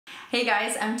Hey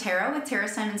guys, I'm Tara with Tara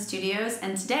Simon Studios,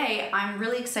 and today I'm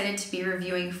really excited to be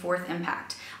reviewing Fourth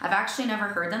Impact. I've actually never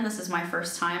heard them. This is my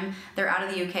first time. They're out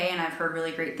of the UK and I've heard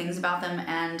really great things about them,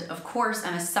 and of course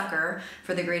I'm a sucker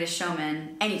for The Greatest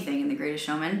Showman, anything in The Greatest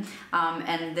Showman,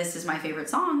 and this is my favorite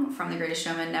song from The Greatest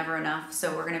Showman, Never Enough,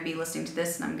 so we're going to be listening to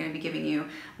this and I'm going to be giving you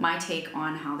my take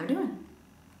on how they're doing.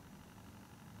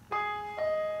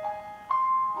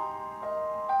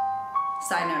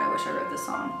 Side note, I wish I wrote this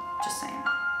song, just saying.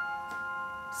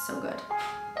 So good. I'm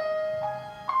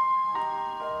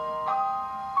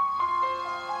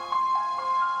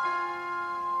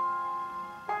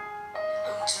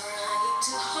trying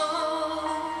to hold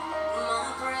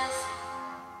my breath,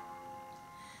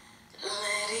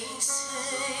 let it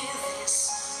stay this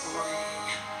way,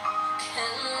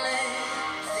 can't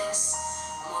let this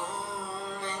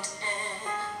moment end.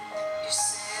 You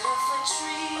set off a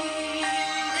dream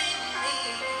in me,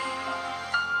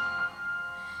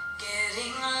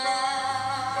 getting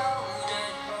louder now.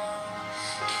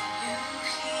 Can you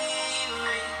hear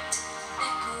it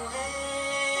echoing?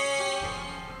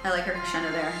 I like her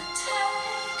crescendo there.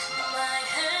 Take my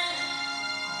hand,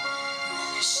 will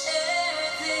you share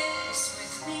this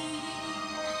with me?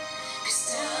 'Cause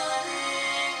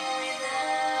darling,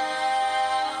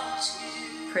 without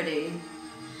you, Pretty.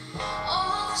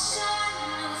 all the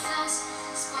shine of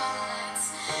 1,000 spotlights,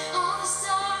 all the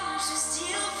stars we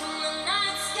steal from the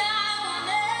night sky will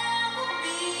never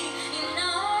be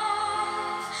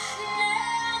enough,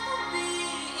 never be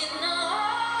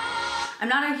enough. I'm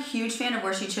not a huge fan of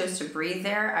where she chose to breathe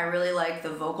there. I really like the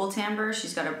vocal timbre.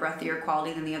 She's got a breathier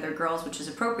quality than the other girls, which is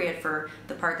appropriate for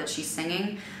the part that she's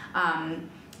singing.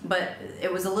 But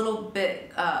it was a little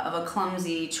bit of a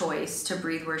clumsy choice to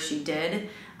breathe where she did.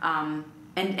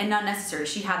 And not necessary.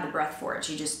 She had the breath for it.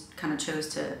 She just kind of chose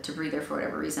to breathe there for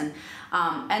whatever reason.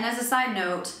 And as a side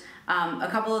note, a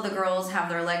couple of the girls have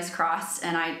their legs crossed,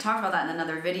 and I talked about that in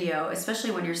another video.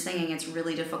 Especially when you're singing, it's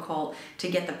really difficult to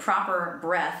get the proper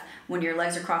breath when your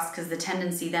legs are crossed, because the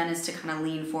tendency then is to kind of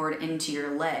lean forward into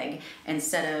your leg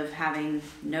instead of having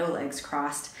no legs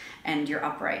crossed and you're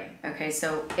upright. Okay,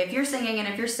 so if you're singing and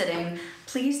if you're sitting,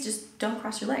 please just don't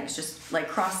cross your legs. Just like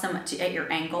cross them at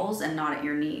your ankles and not at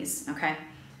your knees, okay?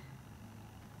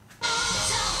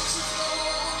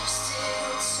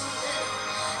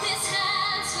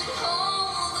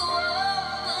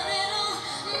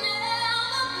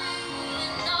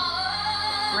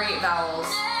 Great vowels.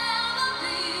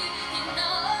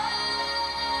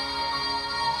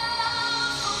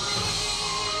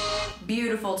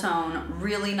 Beautiful tone,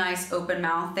 really nice open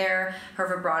mouth there. Her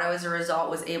vibrato as a result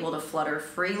was able to flutter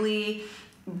freely.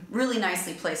 Really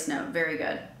nicely placed note, very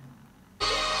good.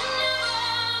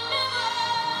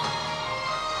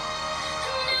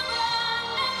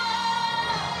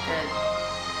 Good.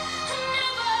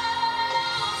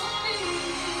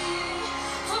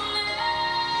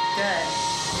 Good.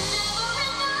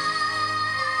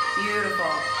 Beautiful.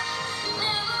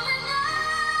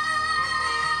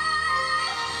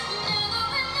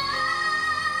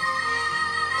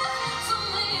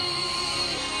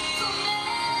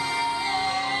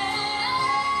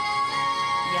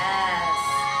 Yes.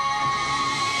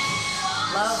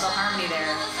 Love the harmony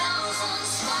there.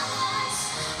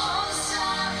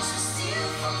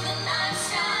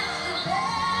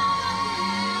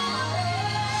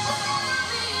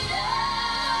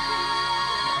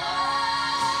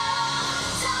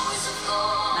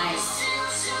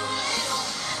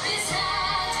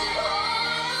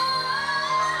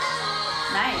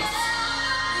 Nice.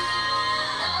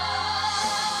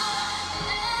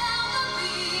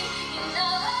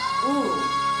 Ooh.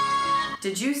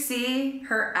 Did you see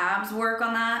her abs work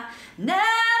on that? Never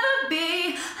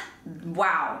be.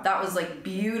 Wow, that was like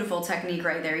beautiful technique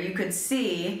right there. You could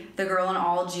see the girl in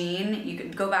all jean. You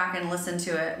could go back and listen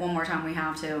to it one more time. We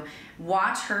have to.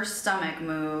 Watch her stomach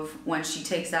move when she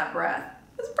takes that breath.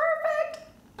 It's perfect.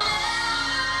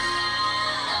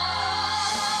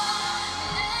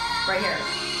 Right here.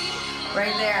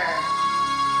 Right there.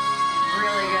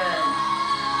 Really good.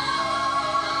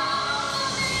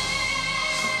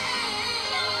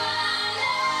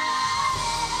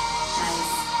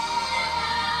 Nice.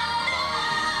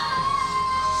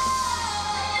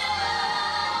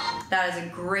 That is a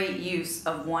great use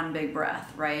of one big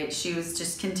breath, right? She was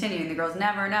just continuing. The girl's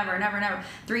never, never, never, never,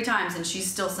 3 times, and she's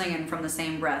still singing from the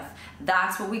same breath.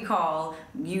 That's what we call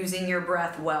using your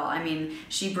breath well. I mean,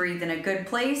 she breathed in a good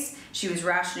place, she was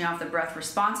rationing off the breath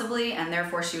responsibly, and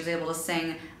therefore she was able to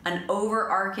sing an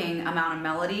overarching amount of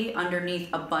melody underneath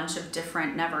a bunch of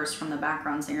different nevers from the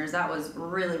background singers. That was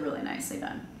really, really nicely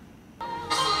done.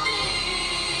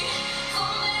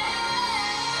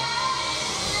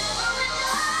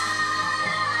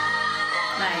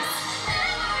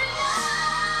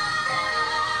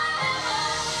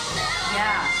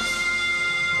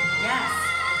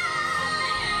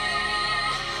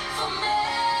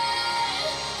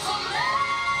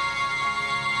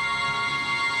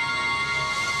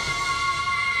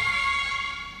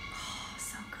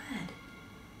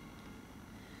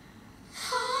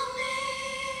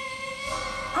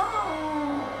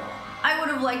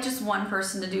 like just one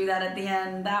person to do that at the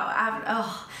end.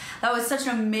 That was such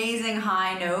an amazing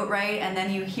high note, right? And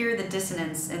then you hear the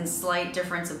dissonance and slight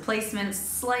difference of placement,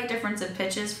 slight difference of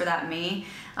pitches for that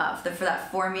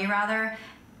for me rather.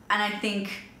 And I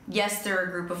think, yes, they're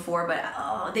a group of four,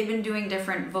 but they've been doing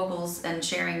different vocals and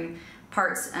sharing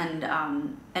parts and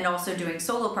also doing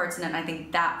solo parts in it. And I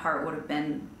think that part would have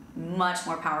been much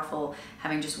more powerful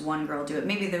having just one girl do it.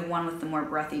 Maybe the one with the more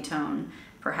breathy tone,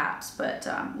 perhaps, but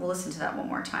we'll listen to that one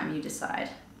more time. You decide.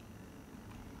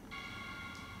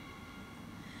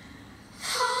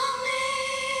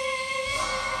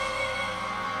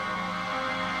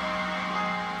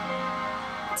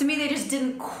 To me, they just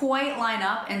didn't quite line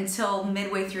up until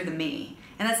midway through the me.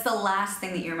 And that's the last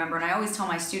thing that you remember. And I always tell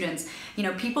my students, you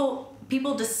know,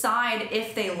 people decide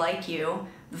if they like you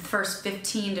the first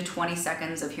 15 to 20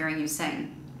 seconds of hearing you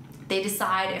sing. They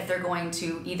decide if they're going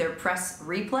to either press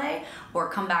replay or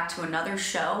come back to another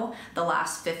show the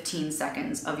last 15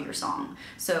 seconds of your song.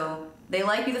 So they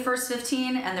like you the first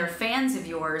 15 and they're fans of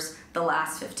yours the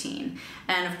last 15.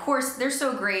 And of course, they're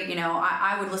so great, you know,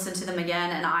 I would listen to them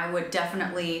again and I would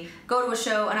definitely go to a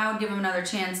show and I would give them another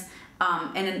chance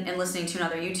and listening to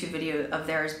another YouTube video of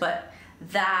theirs. But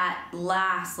that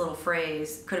last little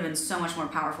phrase could have been so much more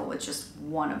powerful with just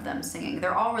one of them singing.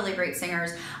 They're all really great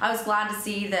singers. I was glad to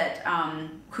see that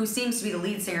who seems to be the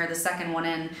lead singer, the second one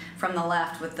in from the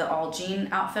left with the all jean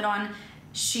outfit on,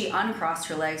 she uncrossed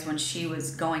her legs when she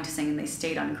was going to sing and they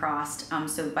stayed uncrossed.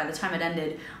 So by the time it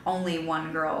ended, only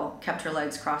one girl kept her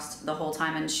legs crossed the whole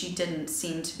time and she didn't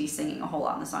seem to be singing a whole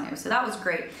lot in the song. So that was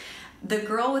great. The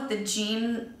girl with the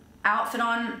jean outfit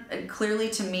on clearly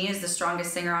to me is the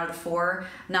strongest singer out of the four.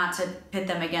 Not to pit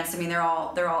them against, I mean they're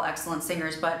all excellent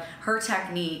singers, but her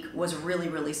technique was really,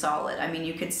 really solid. I mean,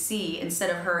 you could see instead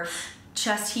of her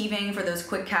chest heaving for those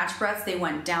quick catch breaths, they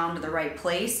went down to the right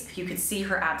place. You could see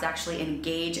her abs actually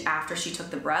engage after she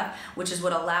took the breath, which is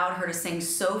what allowed her to sing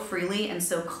so freely and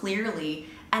so clearly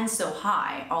and so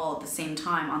high all at the same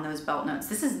time on those belt notes.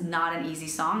 This is not an easy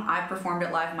song. I've performed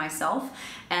it live myself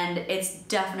and it's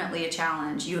definitely a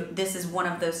challenge. This is one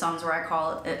of those songs where I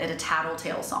call it a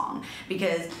tattletale song,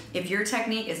 because if your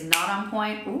technique is not on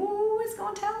point, ooh, it's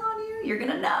gonna tell on you. You're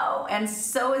gonna know, and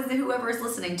so is whoever is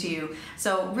listening to you.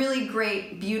 So really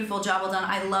great, beautiful job well done.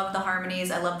 I love the harmonies.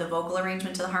 I love the vocal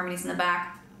arrangement to the harmonies in the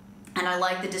back, and I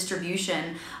like the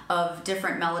distribution of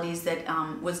different melodies that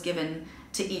was given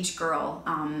to each girl,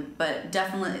 but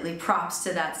definitely props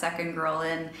to that second girl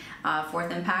in Fourth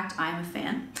Impact. I'm a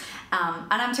fan.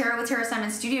 And I'm Tara with Tara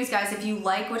Simon Studios. Guys, if you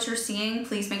like what you're seeing,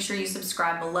 please make sure you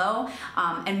subscribe below,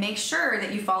 and make sure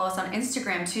that you follow us on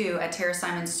Instagram too at Tara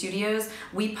Simon Studios.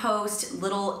 We post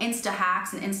little Insta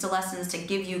hacks and Insta lessons to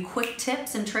give you quick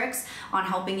tips and tricks on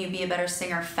helping you be a better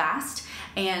singer fast.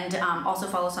 And also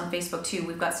follow us on Facebook too.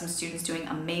 We've got some students doing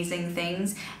amazing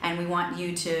things, and we want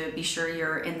you to be sure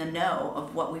you're in the know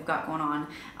of what we've got going on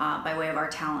by way of our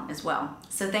talent as well.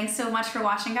 So thanks so much for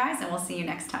watching, guys, and we'll see you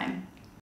next time.